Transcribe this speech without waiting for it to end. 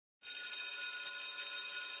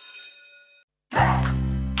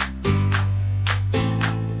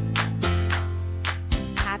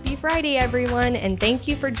Friday, everyone, and thank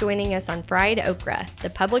you for joining us on Fried Okra,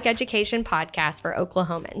 the public education podcast for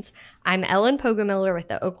Oklahomans. I'm Ellen Pogomiller with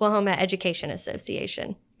the Oklahoma Education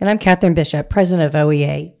Association. And I'm Catherine Bishop, president of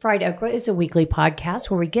OEA. Fried Okra is a weekly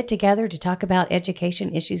podcast where we get together to talk about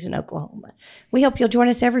education issues in Oklahoma. We hope you'll join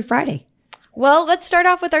us every Friday. Well, let's start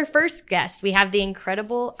off with our first guest. We have the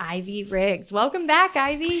incredible Ivy Riggs. Welcome back,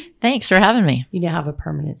 Ivy. Thanks for having me. You now have a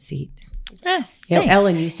permanent seat. Yes, You know,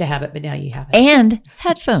 Ellen used to have it, but now you have it. And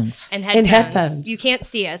headphones. And headphones. headphones. You can't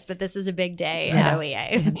see us, but this is a big day at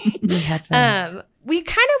OEA. New headphones. We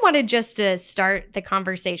kind of wanted just to start the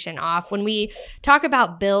conversation off. When we talk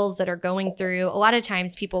about bills that are going through, a lot of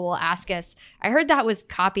times people will ask us, I heard that was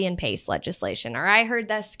copy and paste legislation, or I heard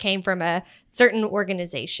this came from a certain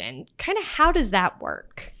organization. Kind of how does that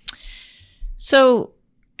work? So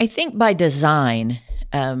I think by design,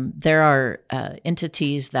 there are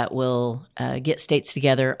entities that will get states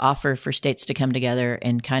together, offer for states to come together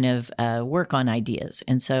and kind of work on ideas.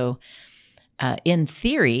 And so in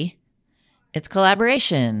theory, it's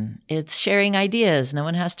collaboration. It's sharing ideas. No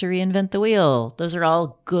one has to reinvent the wheel. Those are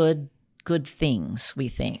all good things, we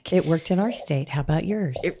think. It worked in our state. How about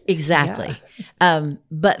yours? Exactly. Yeah.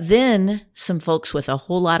 But then some folks with a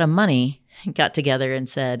whole lot of money got together and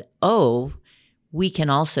said, oh, we can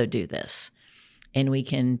also do this. And we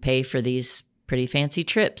can pay for these pretty fancy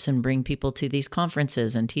trips and bring people to these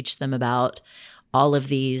conferences and teach them about all of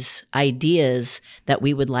these ideas that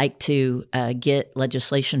we would like to get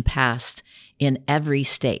legislation passed in every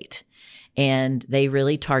state. And they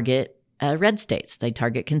really target red states. They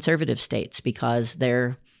target conservative states because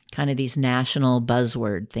they're kind of these national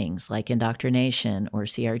buzzword things like indoctrination or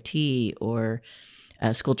CRT or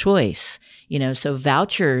school choice. You know, so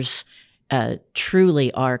vouchers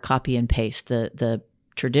truly are copy and paste. The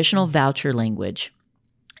traditional voucher language,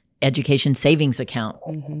 education savings account,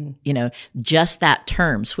 you know, just that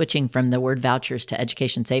term, switching from the word vouchers to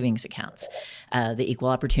education savings accounts, the equal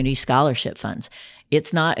opportunity scholarship funds.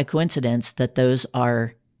 It's not a coincidence that those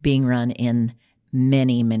are being run in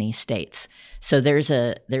many, many states. So there's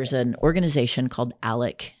an organization called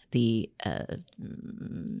ALEC.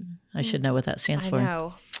 I should know what that stands for. I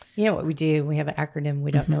know. You know what we do? We have an acronym.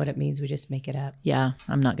 We don't know what it means. We just make it up. Yeah,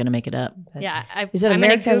 I'm not going to make it up. But Yeah. is it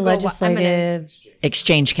American Legislative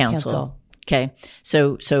Exchange Council. Okay.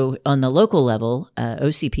 So on the local level,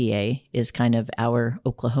 OCPA is kind of our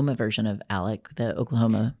Oklahoma version of ALEC, the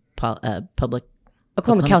Oklahoma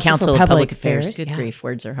Council of Public Affairs. Good grief,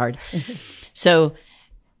 words are hard. So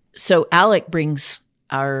ALEC brings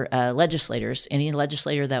our legislators, any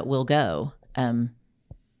legislator that will go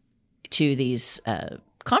to these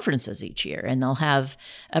conferences each year, and they'll have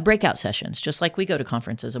breakout sessions, just like we go to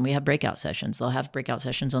conferences and we have breakout sessions. They'll have breakout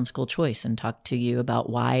sessions on school choice and talk to you about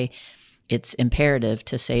why it's imperative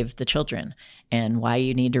to save the children and why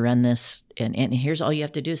you need to run this. And here's all you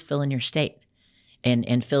have to do is fill in your state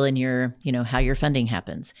and fill in your, you know, how your funding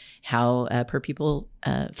happens, how per pupil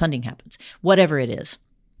funding happens, whatever it is.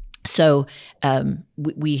 So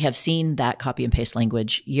we have seen that copy and paste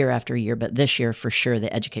language year after year, but this year for sure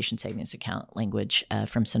the education savings account language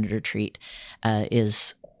from Senator Treat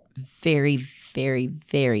is very, very,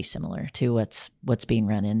 very similar to what's being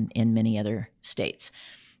run in many other states.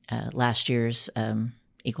 Last year's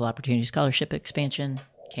equal opportunity scholarship expansion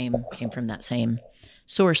came from that same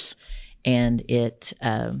source, and it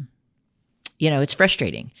it's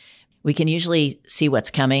frustrating. We can usually see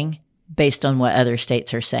what's coming based on what other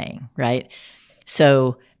states are saying, right?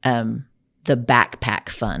 So the backpack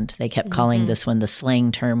fund, they kept calling this one, the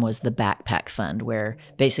slang term was the backpack fund, where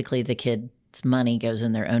basically the kid's money goes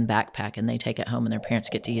in their own backpack and they take it home and their parents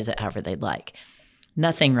get to use it however they'd like.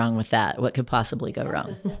 Nothing wrong with that. What could possibly go wrong?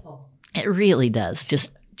 So simple. It really does.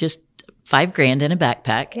 Just $5,000 in a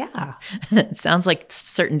backpack. Yeah. It sounds like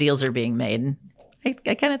certain deals are being made. And I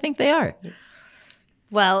kind of think they are.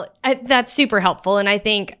 Well, that's super helpful. And I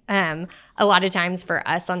think a lot of times for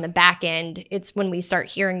us on the back end, it's when we start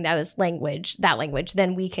hearing that language,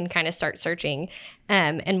 then we can kind of start searching.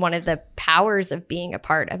 And one of the powers of being a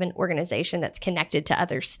part of an organization that's connected to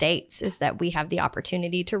other states is that we have the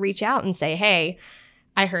opportunity to reach out and say, hey,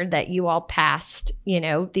 I heard that you all passed,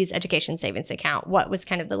 these education savings account. What was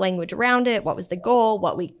kind of the language around it? What was the goal?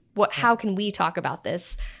 How can we talk about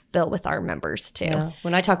this bill with our members too? Yeah.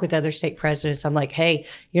 When I talk with other state presidents, I'm like, hey,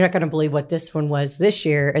 you're not going to believe what this one was this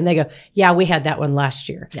year. And they go, yeah, we had that one last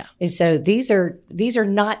year. Yeah. And so these are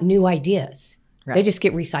not new ideas. Right. They just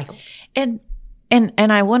get recycled. And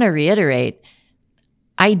I want to reiterate,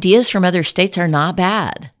 ideas from other states are not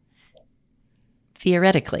bad.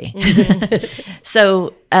 theoretically.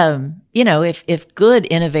 So, if good,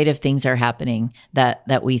 innovative things are happening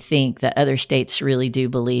that we think that other states really do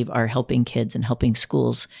believe are helping kids and helping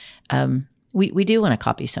schools, we do want to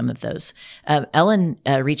copy some of those. Ellen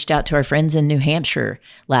reached out to our friends in New Hampshire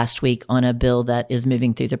last week on a bill that is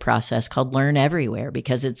moving through the process called Learn Everywhere,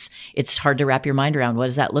 because it's hard to wrap your mind around. What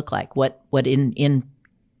does that look like? What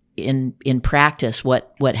in practice,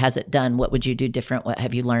 what has it done? What would you do different? What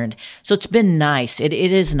have you learned? So it's been nice. It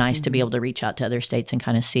is nice to be able to reach out to other states and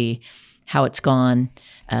kind of see how it's gone.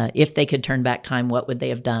 If they could turn back time, what would they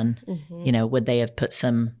have done? Would they have put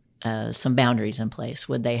some boundaries in place?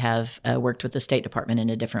 Would they have worked with the State Department in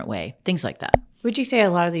a different way? Things like that. Would you say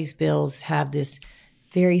a lot of these bills have this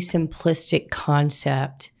very simplistic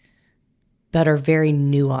concept but are very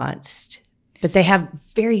nuanced? But they have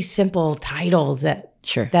very simple titles that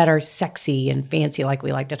are sexy and fancy, like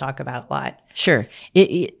we like to talk about a lot. Sure.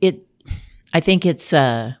 I think it's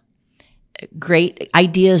great.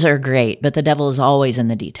 Ideas are great, but the devil is always in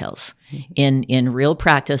the details. In real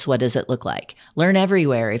practice, what does it look like? Learn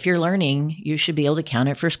everywhere. If you're learning, you should be able to count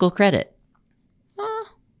it for school credit.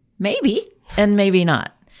 Maybe, and maybe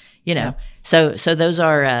not. So those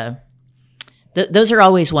are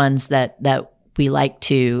always ones that we like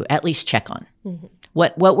to at least check on.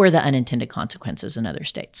 What were the unintended consequences in other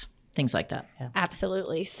states? Things like that. Yeah.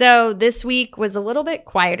 Absolutely. So this week was a little bit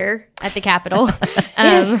quieter at the Capitol. It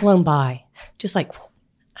has flown by. Just like,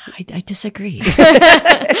 I disagree.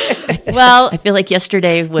 I feel like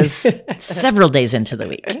yesterday was several days into the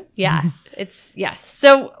week. Yeah. Yes.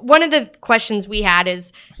 So one of the questions we had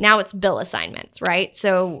is, now it's bill assignments, right?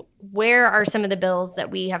 So where are some of the bills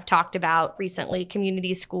that we have talked about recently?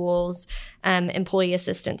 Community schools, employee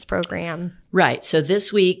assistance program. Right. So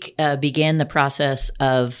this week began the process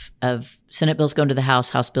of Senate bills going to the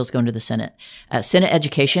House bills going to the Senate. Senate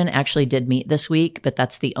Education actually did meet this week, but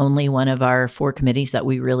that's the only one of our 4 committees that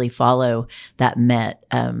we really follow that met.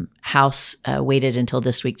 House waited until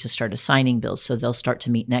this week to start assigning bills, so they'll start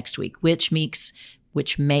to meet next week, which makes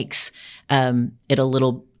it a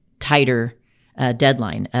little tighter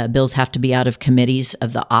deadline. Bills have to be out of committees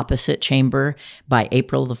of the opposite chamber by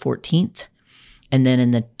April the 14th. And then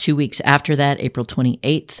in the 2 weeks after that, April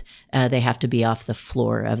 28th, they have to be off the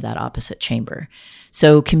floor of that opposite chamber.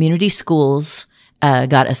 So community schools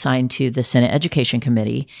got assigned to the Senate Education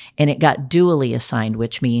Committee, and it got dually assigned,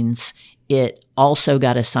 which means it also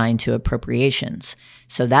got assigned to appropriations.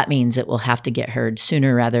 So that means it will have to get heard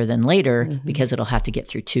sooner rather than later, because it'll have to get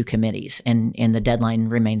through 2 committees, and the deadline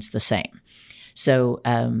remains the same. So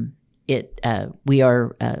we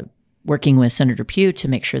are working with Senator Pugh to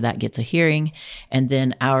make sure that gets a hearing. And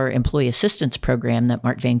then our employee assistance program that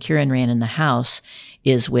Mark Van Kuren ran in the House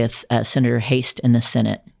is with Senator Haste in the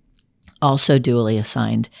Senate, also dually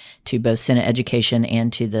assigned to both Senate Education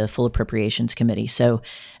and to the Full Appropriations Committee. So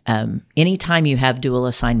anytime you have dual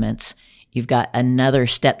assignments, you've got another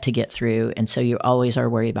step to get through. And so you always are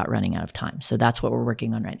worried about running out of time. So that's what we're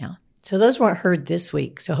working on right now. So those weren't heard this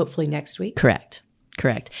week. So hopefully next week. Correct.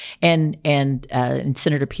 And in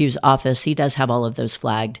Senator Pugh's office, he does have all of those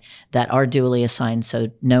flagged that are dually assigned. So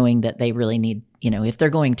knowing that they really need, if they're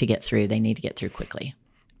going to get through, they need to get through quickly.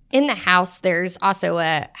 In the House, there's also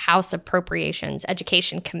a House Appropriations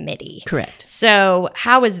Education Committee. Correct. So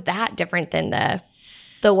how is that different than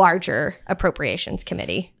the larger Appropriations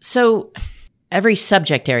Committee? So every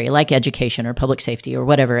subject area, like education or public safety or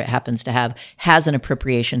whatever it happens to have, has an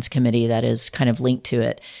appropriations committee that is kind of linked to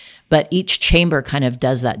it. But each chamber kind of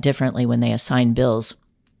does that differently when they assign bills.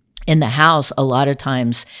 In the House, a lot of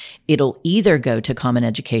times it'll either go to common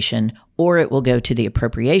education or it will go to the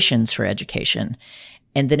appropriations for education.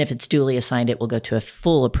 And then if it's duly assigned, it will go to a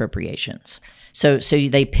full appropriations. So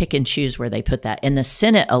they pick and choose where they put that. In the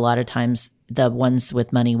Senate, a lot of times the ones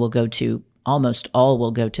with money will go to, almost all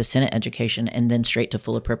will go to Senate Education and then straight to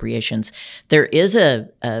full appropriations. There is a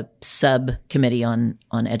subcommittee on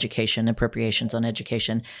education, appropriations on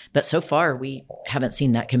education, but so far we haven't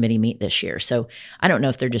seen that committee meet this year. So I don't know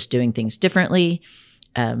if they're just doing things differently.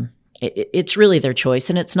 It's really their choice,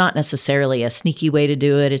 and it's not necessarily a sneaky way to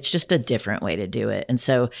do it. It's just a different way to do it. And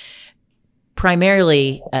so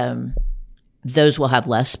primarily those will have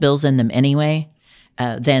less bills in them anyway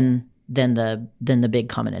than the big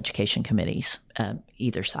common education committees,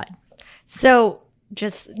 either side. So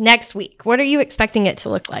just next week, what are you expecting it to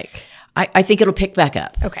look like? I think it'll pick back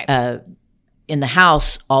up. Okay. In the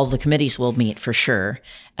House, all the committees will meet for sure.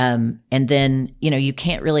 And then, you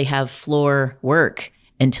can't really have floor work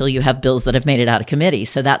until you have bills that have made it out of committee.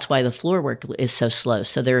 So that's why the floor work is so slow.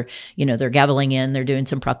 So they're gaveling in, they're doing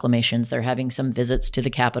some proclamations, they're having some visits to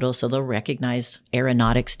the Capitol. So they'll recognize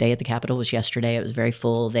Aeronautics Day at the Capitol was yesterday. It was very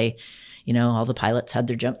full. They, all the pilots had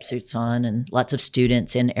their jumpsuits on, and lots of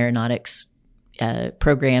students in aeronautics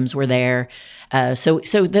programs were there. So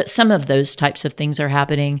some of those types of things are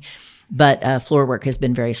happening, but floor work has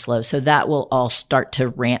been very slow. So that will all start to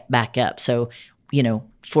ramp back up. So,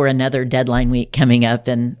 for another deadline week coming up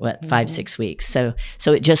in 5-6 weeks. So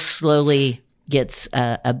it just slowly gets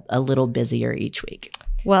a little busier each week.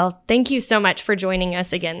 Well, thank you so much for joining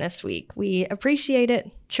us again this week. We appreciate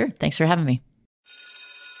it. Sure. Thanks for having me.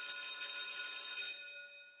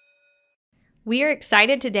 We are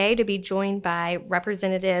excited today to be joined by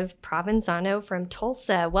Representative Provenzano from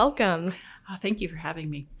Tulsa. Welcome. Thank you for having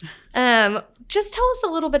me. Just tell us a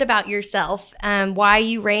little bit about yourself, why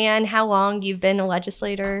you ran, how long you've been a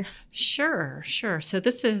legislator. Sure. So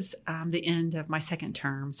this is the end of my second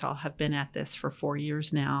term, so I'll have been at this for 4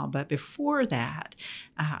 years now. But before that,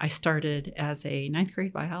 I started as a 9th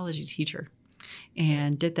grade biology teacher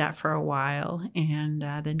and did that for a while, and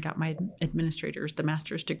then got my the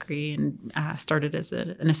master's degree, and started as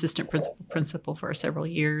an assistant principal for several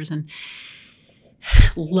years, and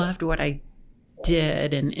loved what I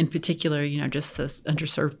did, and in particular, just those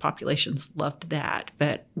underserved populations, loved that.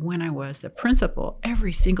 But when I was the principal,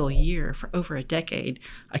 every single year for over a decade,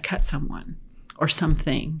 I cut someone or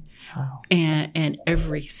something. Wow. And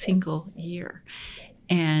every single year.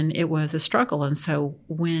 And it was a struggle. And so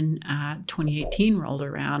when 2018 rolled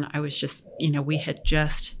around, I was just, we had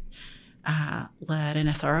just let an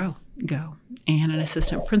SRO go and an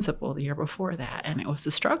assistant principal the year before that. And it was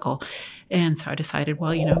a struggle. And so I decided,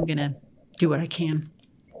 well, I'm going to do what I can,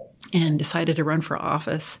 and decided to run for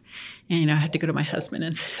office. And, I had to go to my husband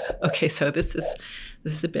and say, okay, so this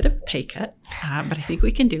is a bit of a pay cut, but I think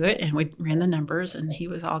we can do it. And we ran the numbers, and he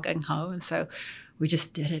was all gung-ho. And so we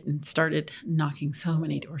just did it and started knocking so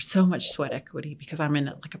many doors, so much sweat equity, because I'm in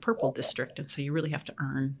a purple district. And so you really have to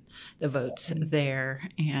earn the votes there.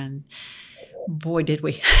 And boy, did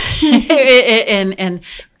we. and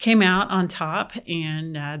came out on top.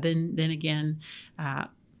 And then again,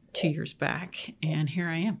 2 years back, and here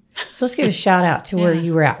I am. So let's give a shout out to where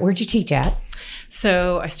you were at. Where'd you teach at?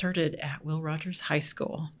 So I started at Will Rogers High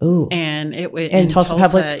School. Ooh. And it was in Tulsa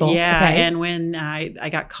Public Schools. Yeah. Okay. And when I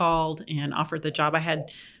got called and offered the job, I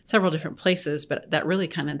had several different places, but that really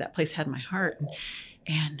that place had my heart.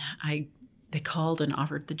 And they called and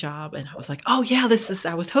offered the job, and I was like, oh yeah,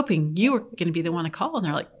 I was hoping you were going to be the one to call. And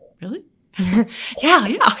they're like, really? Yeah.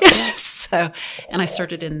 So, and I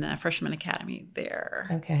started in the freshman academy there.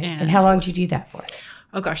 Okay. And how long did you do that for?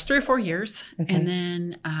 Oh gosh, 3 or 4 years. Okay. And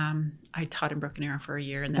then I taught in Broken Arrow for a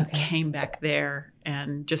year, and then came back there,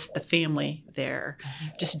 and just the family there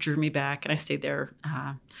just drew me back, and I stayed there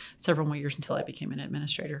several more years until I became an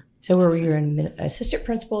administrator. So where were you an assistant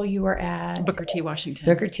principal? You were at Booker T. Washington.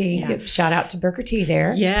 Booker T. Yeah. Shout out to Booker T.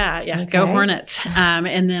 there. Yeah. Okay. Go Hornets.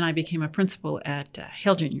 And then I became a principal at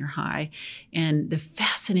Hale Junior High. And the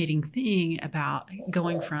fascinating thing about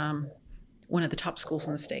going from one of the top schools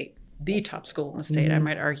in the state, I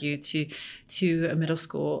might argue, to a middle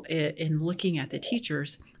school, in looking at the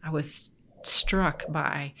teachers, I was struck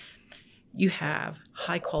by, you have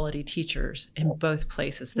high quality teachers in both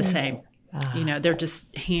places, the same. They're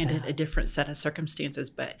just handed a different set of circumstances,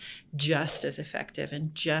 but just as effective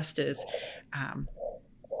and just as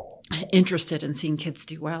interested in seeing kids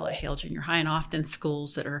do well at Hale Junior High. And often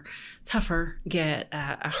schools that are tougher get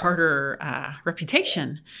a harder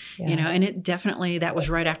reputation, and it definitely, that was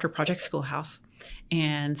right after Project Schoolhouse.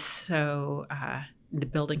 And so the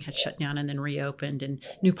building had shut down and then reopened, and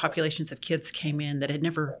new populations of kids came in that had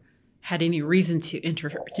never had any reason to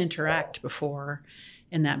interact before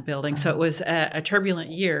in that building. So it was a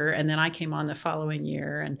turbulent year. And then I came on the following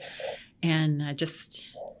year, and I just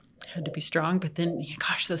had to be strong. But then,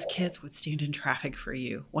 gosh, those kids would stand in traffic for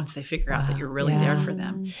you once they figure out that you're really there for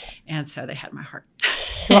them. And so they had my heart.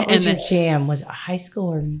 So what was your jam? Was it high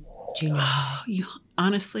school or junior? Oh,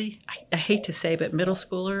 honestly, I hate to say, but middle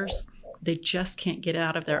schoolers, they just can't get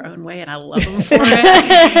out of their own way, and I love them for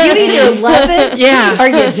it. You either love it or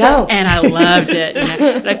you don't. And I loved it.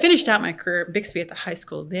 But I finished out my career at Bixby at the high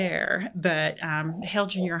school there, but Hale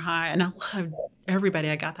Junior High, and I loved everybody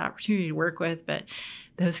I got the opportunity to work with. But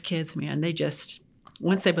those kids, man, they just,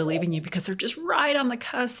 once they believe in you, because they're just right on the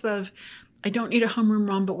cusp of, I don't need a homeroom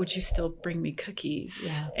mom, but would you still bring me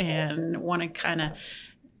cookies? And want to kind of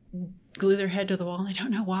glue their head to the wall and they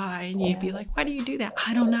don't know why. And you'd be like, why do you do that?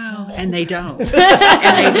 I don't know. And they don't.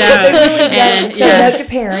 And they don't. And so note to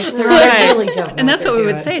parents, they really don't know. And that's what we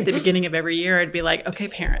would say at the beginning of every year. I'd be like, okay,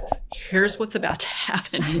 parents, here's what's about to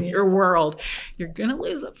happen in your world. You're going to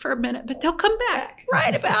lose it for a minute, but they'll come back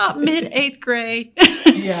right about mid-8th grade.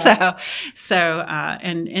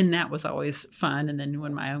 And that was always fun. And then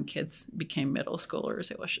when my own kids became middle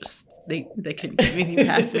schoolers, it was just, they couldn't get anything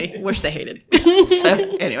past me, which they hated.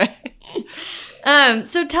 So anyway.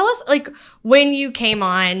 So tell us, like, when you came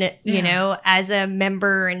on, you know, as a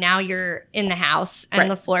member and now you're in the house and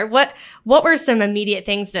the floor, what were some immediate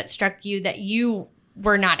things that struck you that you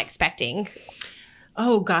were not expecting?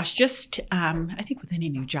 Oh gosh, just, I think with any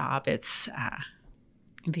new job, it's,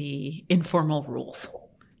 the informal rules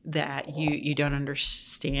that you don't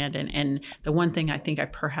understand. And the one thing I think I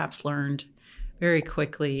perhaps learned very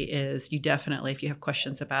quickly is you definitely, if you have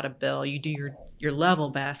questions about a bill, you do your level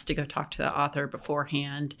best to go talk to the author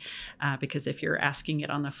beforehand, because if you're asking it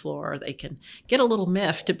on the floor, they can get a little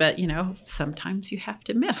miffed, but you know, sometimes you have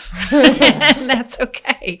to miff and that's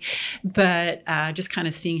okay. But just kind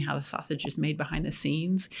of seeing how the sausage is made behind the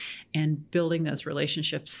scenes and building those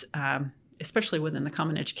relationships, especially within the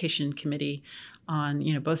Common Education Committee on,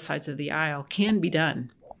 you know, both sides of the aisle, can be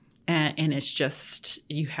done. And it's just,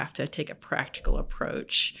 you have to take a practical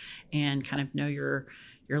approach and kind of know your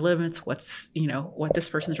limits, what's, you know, what this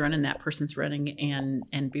person's running, that person's running,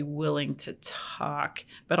 and be willing to talk.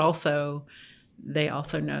 But also, they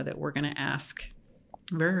also know that we're going to ask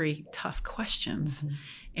very tough questions. Mm-hmm.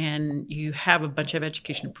 And you have a bunch of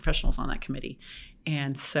education professionals on that committee.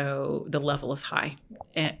 And so the level is high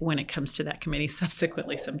when it comes to that committee.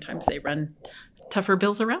 Subsequently, sometimes they run tougher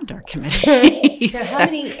bills around our committee. So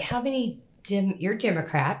how many you're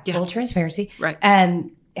Democrat, full transparency. Right.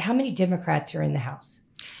 And how many Democrats are in the House?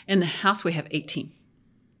 In the House, we have 18.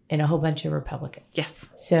 And a whole bunch of Republicans. Yes.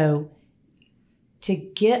 So to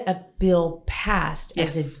get a bill passed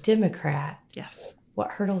as a Democrat,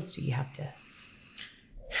 what hurdles do you have to?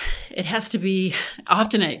 It has to be,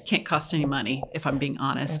 often it can't cost any money, if I'm being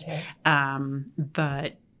honest. Okay.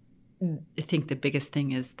 But I think the biggest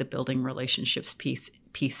thing is the building relationships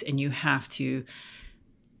piece, and you have to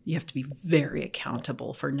be very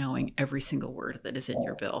accountable for knowing every single word that is in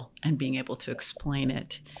your bill and being able to explain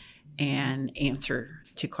it and answer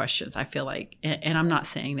to questions. I feel like, and I'm not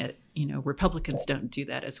saying that, you know, Republicans don't do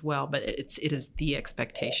that as well, but it is the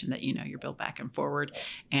expectation that, you know, your bill back and forward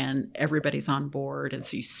and everybody's on board. And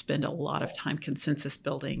so you spend a lot of time consensus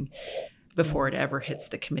building before it ever hits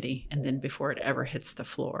the committee and then before it ever hits the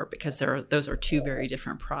floor, because those are two very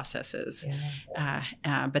different processes.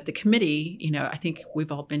 Yeah. But the committee, you know, I think we've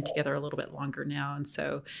all been together a little bit longer now. And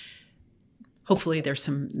so hopefully there's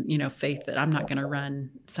some, you know, faith that I'm not going to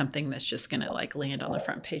run something that's just going to like land on the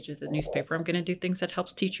front page of the newspaper. I'm going to do things that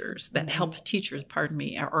help teachers,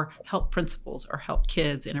 or help principals or help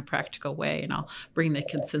kids in a practical way. And I'll bring the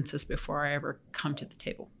consensus before I ever come to the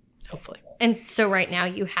table. Hopefully. And so right now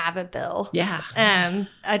you have a bill. Yeah.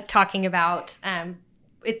 Talking about,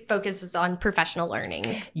 it focuses on professional learning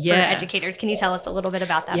for educators. Can you tell us a little bit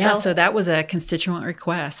about that bill? Yeah, so that was a constituent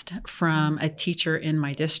request from a teacher in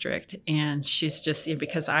my district. And she's just,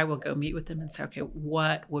 because I will go meet with them and say, okay,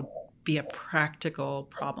 what would be a practical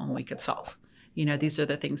problem we could solve? You know, these are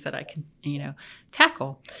the things that I can, you know,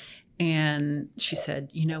 tackle. And she said,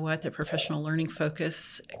 you know what, the professional learning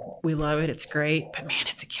focus, we love it. It's great, but man,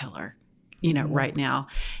 it's a killer, you know, right now.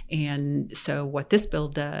 And so what this bill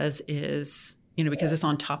does is, you know, because it's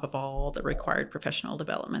on top of all the required professional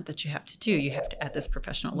development that you have to do, you have to add this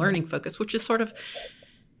professional learning focus, which is sort of,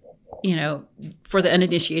 you know, for the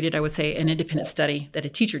uninitiated, I would say an independent study that a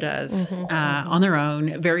teacher does on their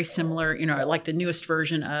own, very similar, you know, like the newest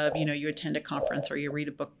version of, you know, you attend a conference or you read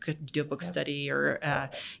a book, do a book study, or,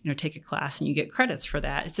 you know, take a class and you get credits for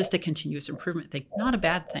that. It's just a continuous improvement thing, not a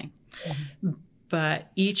bad thing. But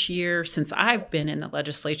each year since I've been in the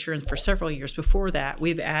legislature, and for several years before that,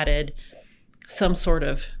 we've added some sort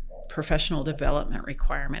of professional development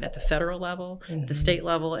requirement at the federal level, the state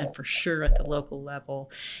level, and for sure at the local level.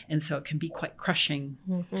 And so it can be quite crushing.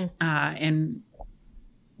 And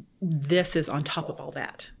this is on top of all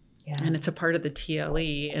that. Yeah. And it's a part of the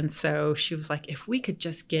TLE. And so she was like, if we could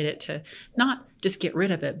just get it to not just get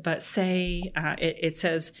rid of it, but say, it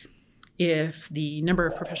says if the number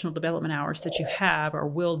of professional development hours that you have or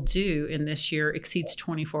will do in this year exceeds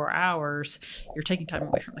 24 hours, you're taking time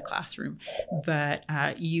away from the classroom. But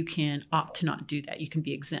you can opt to not do that. You can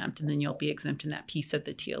be exempt, and then you'll be exempt in that piece of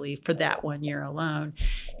the TLE for that 1 year alone.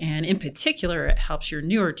 And in particular, it helps your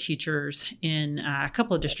newer teachers. In a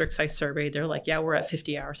couple of districts I surveyed, they're like, yeah, we're at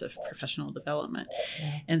 50 hours of professional development.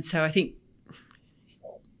 Yeah. And so I think,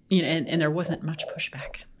 and there wasn't much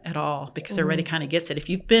pushback at all, because everybody kind of gets it. If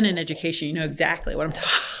you've been in education, you know exactly what I'm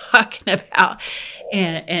talking about.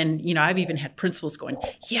 And I've even had principals going,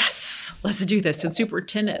 yes, let's do this. And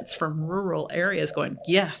superintendents from rural areas going,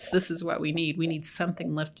 yes, this is what we need. We need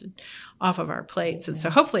something lifted off of our plates. And so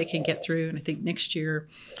hopefully it can get through. And I think next year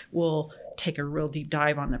we'll take a real deep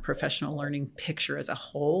dive on the professional learning picture as a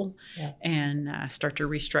whole and start to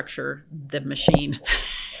restructure the machine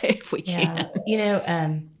if we can.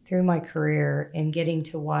 Through my career and getting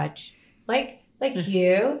to watch like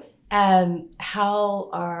you, how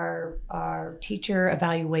our teacher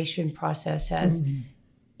evaluation process has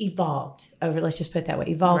evolved over, let's just put it that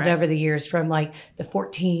way, over the years, from like the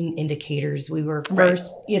 14 indicators we were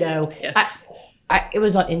first, yes. It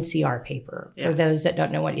was on NCR paper. For those that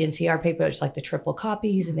don't know what NCR paper is, like the triple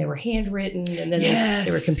copies, and they were handwritten, and then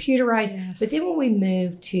they were computerized. Yes. But then when we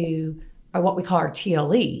moved to what we call our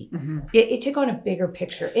TLE, it took on a bigger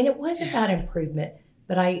picture, and it was about improvement.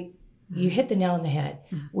 But you hit the nail on the head.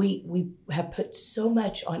 We have put so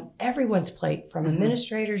much on everyone's plate, from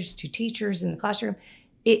administrators to teachers in the classroom.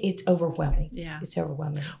 It's overwhelming. Yeah, it's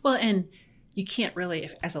overwhelming. Well, and you can't really,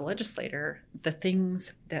 as a legislator, the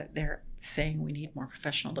things that they're saying we need more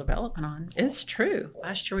professional development on is true.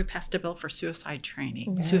 Last year we passed a bill for suicide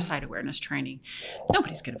training, suicide awareness training.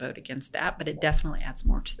 Nobody's going to vote against that, but it definitely adds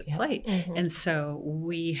more to the plate. And so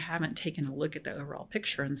we haven't taken a look at the overall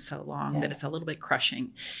picture in so long that it's a little bit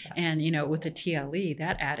crushing. And, with the TLE,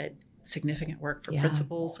 that added significant work for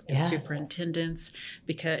principals and superintendents,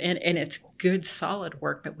 because and it's good, solid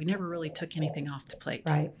work, but we never really took anything off the plate.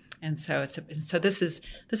 Right. And so this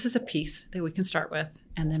is a piece that we can start with,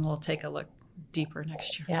 and then we'll take a look deeper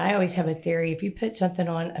next year. Yeah, I always have a theory. If you put something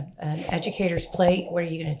on an educator's plate, what are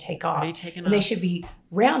you going to take off? What are you taking off? They should be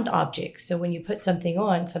round objects. So when you put something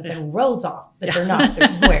on, something rolls off, but they're not. They're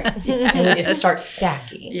square. And we just start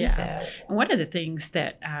stacking. Yeah. So. And one of the things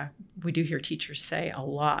that we do hear teachers say a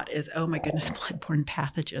lot is, oh my goodness, bloodborne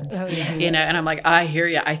pathogens. Oh, yeah. And I'm like, I hear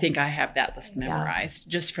you. I think I have that list memorized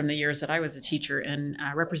just from the years that I was a teacher. And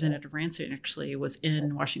Representative Ransom actually was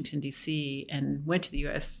in Washington, D.C. and went to the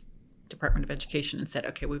U.S. Department of Education and said,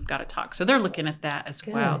 okay, we've got to talk. So they're looking at that as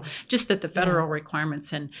well. Just that the federal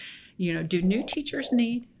requirements, and, do new teachers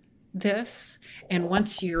need this? And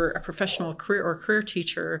once you're a professional career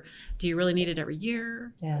teacher, do you really need it every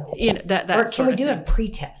year? Yeah. That or can we do a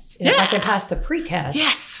pre-test? And if I can pass the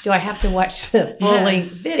pre-test, do I have to watch the full-length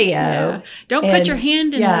video? Yeah. Don't put your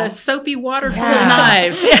hand in the soapy water full of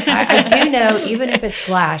knives. I do know, even if it's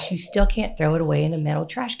glass, you still can't throw it away in a metal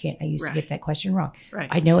trash can. I used to get that question wrong. Right.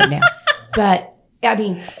 I know it now. But I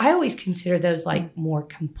mean, I always consider those like more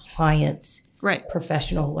compliance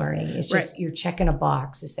professional learning. It's just you're checking a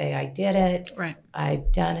box to say, I did it. Right.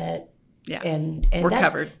 I've done it. Yeah. And we're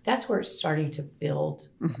covered. That's where it's starting to build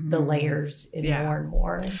the layers more and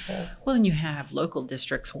more. And so, well, and you have local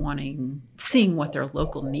districts seeing what their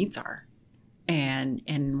local needs are. And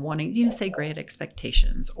wanting, say Great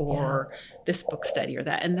Expectations or this book study or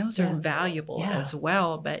that. And those are valuable as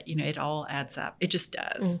well. But, it all adds up. It just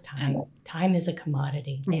does. Time is a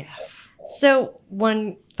commodity. Yes. So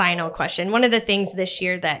one final question. One of the things this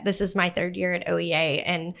year this is my third year at OEA,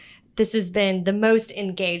 and this has been the most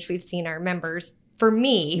engaged we've seen our members for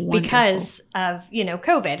me. Wonderful. Because of,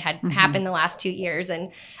 COVID had happened the last 2 years.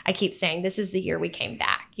 And I keep saying, this is the year we came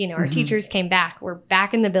back. Our teachers came back. We're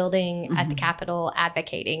back in the building at the Capitol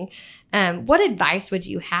advocating. What advice would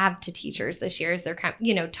you have to teachers this year as they're,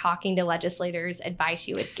 talking to legislators, advice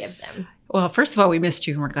you would give them? Well, first of all, we missed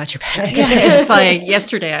you and we're glad you're back. It's like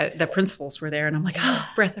yesterday, the principals were there and I'm like,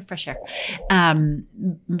 breath of fresh air.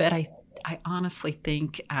 But I honestly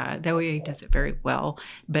think the OEA does it very well,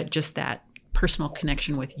 but just that personal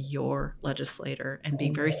connection with your legislator and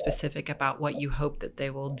being very specific about what you hope that they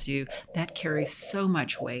will do, that carries so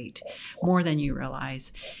much weight, more than you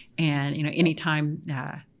realize. And, anytime,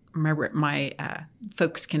 remember my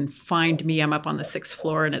folks can find me, I'm up on the 6th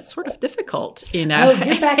floor and it's sort of difficult, Oh,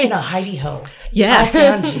 you're back in a hidey hole. Yes. I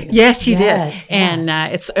found you. Yes, you did. And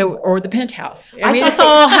it's, or the penthouse. I mean, it's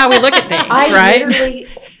all how we look at things, right?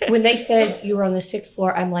 When they said you were on the 6th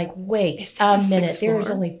floor, I'm like, wait a minute. There's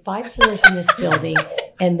only 5 floors in this building,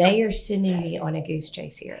 and they are sending me on a goose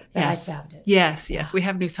chase here. But I found it. Yes. We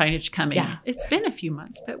have new signage coming. Yeah. It's been a few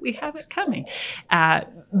months, but we have it coming.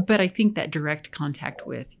 But I think that direct contact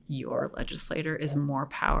with your legislator is more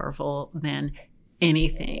powerful than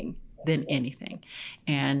anything.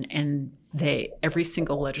 And every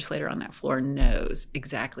single legislator on that floor knows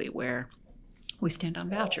exactly where we stand on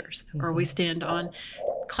vouchers, or we stand on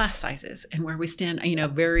class sizes, and where we stand,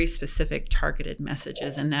 very specific targeted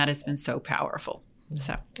messages. And that has been so powerful.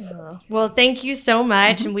 So, well, thank you so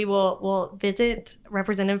much. And we'll visit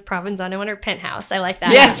Representative Provenzano in her penthouse. I like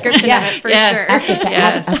that description of it for sure.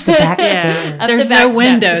 At the back There's no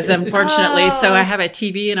windows, unfortunately. So I have a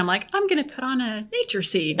TV, and I'm like, I'm going to put on a nature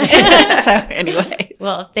scene. So anyways.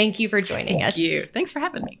 Well, thank you for joining us. Thank you. Thanks for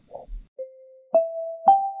having me.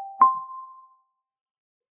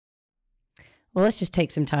 Well, let's just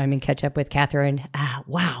take some time and catch up with Catherine.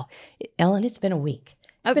 Wow. Ellen, it's been a week.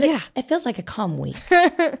 It feels like a calm week,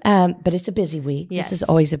 but it's a busy week. Yes. This is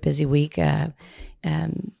always a busy week.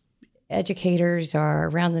 Educators are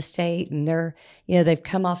around the state, and they've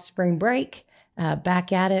come off spring break,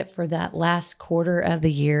 back at it for that last quarter of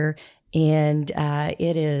the year. And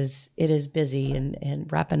it is busy and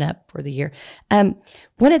wrapping up for the year.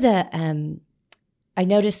 One of the I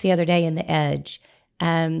noticed the other day in the Edge,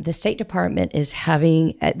 the State Department is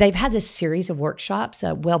having, they've had this series of workshops,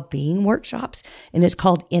 well-being workshops, and it's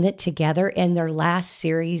called In It Together. And their last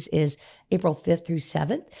series is April 5th through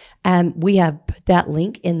 7th. We have put that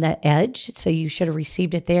link in the Edge, so you should have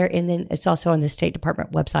received it there. And then it's also on the State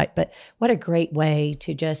Department website. But what a great way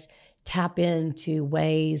to just tap into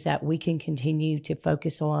ways that we can continue to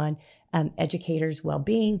focus on educators'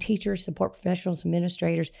 well-being, teachers, support professionals,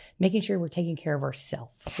 administrators, making sure we're taking care of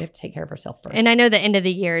ourselves. We have to take care of ourselves first. And I know the end of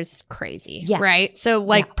the year is crazy, right? So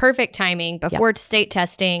perfect timing before state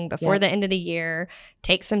testing, before the end of the year,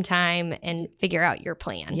 take some time and figure out your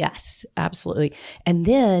plan. Yes, absolutely. And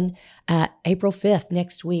then April 5th,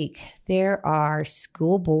 next week, there are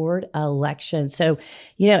school board elections. So,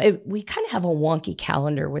 we kind of have a wonky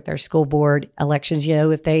calendar with our school board elections.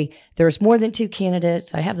 If there's more than 2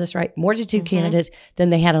 candidates, I have this right, more than 2 candidates, then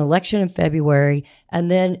they had an election in February, and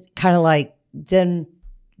then then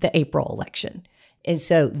the April election. And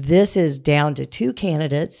so this is down to 2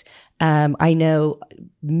 candidates. I know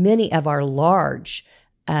many of our large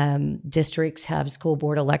districts have school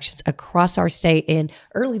board elections across our state, and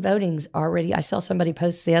early voting's already, I saw somebody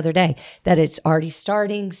post the other day that it's already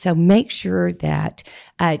starting. So make sure that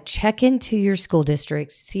check into your school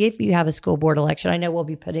districts, see if you have a school board election. I know we'll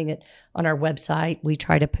be putting it on our website. We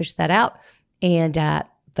try to push that out, and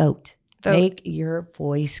vote. Make your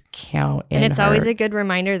voice count. And it's always a good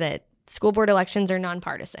reminder that school board elections are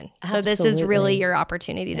nonpartisan. Absolutely. So this is really your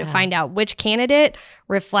opportunity to find out which candidate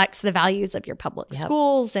reflects the values of your public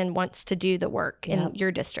schools and wants to do the work in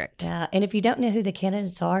your district. Yeah. And if you don't know who the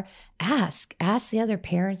candidates are, ask the other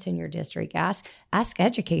parents in your district, ask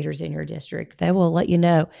educators in your district. They will let you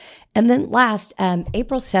know. And then last,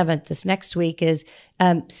 April 7th, this next week, is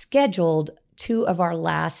scheduled 2 of our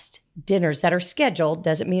last dinners that are scheduled,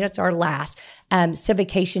 doesn't mean it's our last,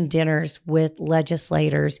 civication dinners with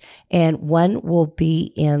legislators. And one will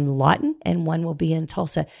be in Lawton and one will be in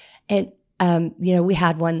Tulsa. And, we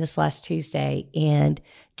had one this last Tuesday, and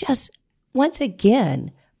just once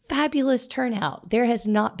again, fabulous turnout. There has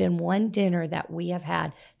not been one dinner that we have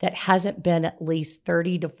had that hasn't been at least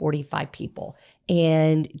 30 to 45 people.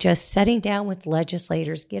 And just sitting down with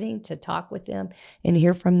legislators, getting to talk with them and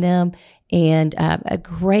hear from them, and a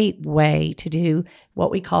great way to do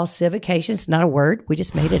what we call civication. It's not a word. We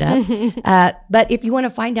just made it up. But if you want to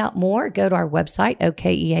find out more, go to our website,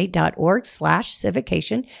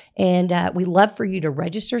 okea.org/civication. And we love for you to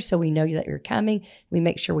register so we know that you're coming. We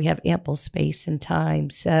make sure we have ample space and time.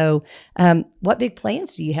 So what big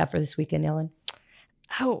plans do you have for this weekend, Ellen?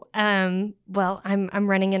 Well, I'm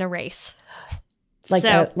running in a race. Like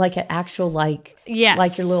an actual, like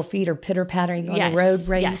your little feet are pitter-pattering on a road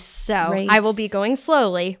race? Yes. So I will be going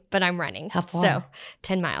slowly, but I'm running. How far? So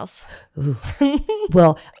 10 miles. Ooh.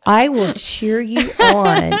 Well, I will cheer you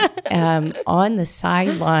on the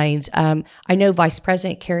sidelines. I know Vice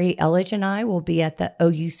President Carrie Elledge and I will be at the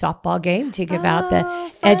OU softball game to give out the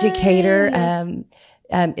educator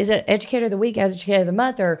is it Educator of the Week, Educator of the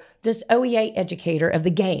Month, or just OEA Educator of the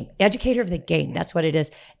Game? Educator of the Game, that's what it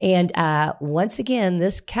is. And once again,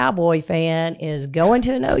 this Cowboy fan is going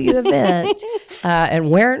to an OU event and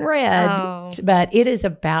wearing red, but it is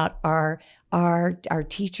about our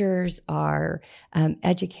teachers, our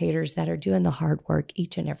educators that are doing the hard work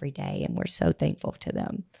each and every day, and we're so thankful to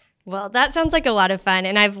them. Well, that sounds like a lot of fun,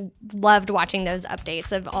 and I've loved watching those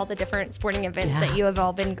updates of all the different sporting events that you have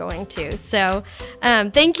all been going to. So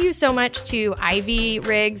thank you so much to Ivy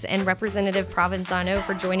Riggs and Representative Provenzano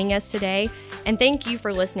for joining us today, and thank you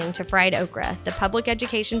for listening to Fried Okra, the public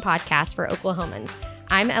education podcast for Oklahomans.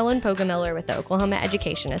 I'm Ellen Poggemiller with the Oklahoma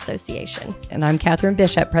Education Association. And I'm Catherine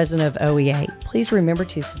Bishop, president of OEA. Please remember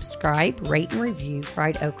to subscribe, rate, and review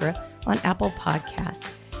Fried Okra on Apple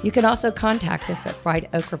Podcasts. You can also contact us at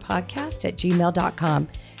friedokrapodcast@gmail.com.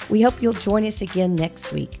 We hope you'll join us again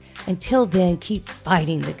next week. Until then, keep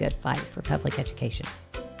fighting the good fight for public education.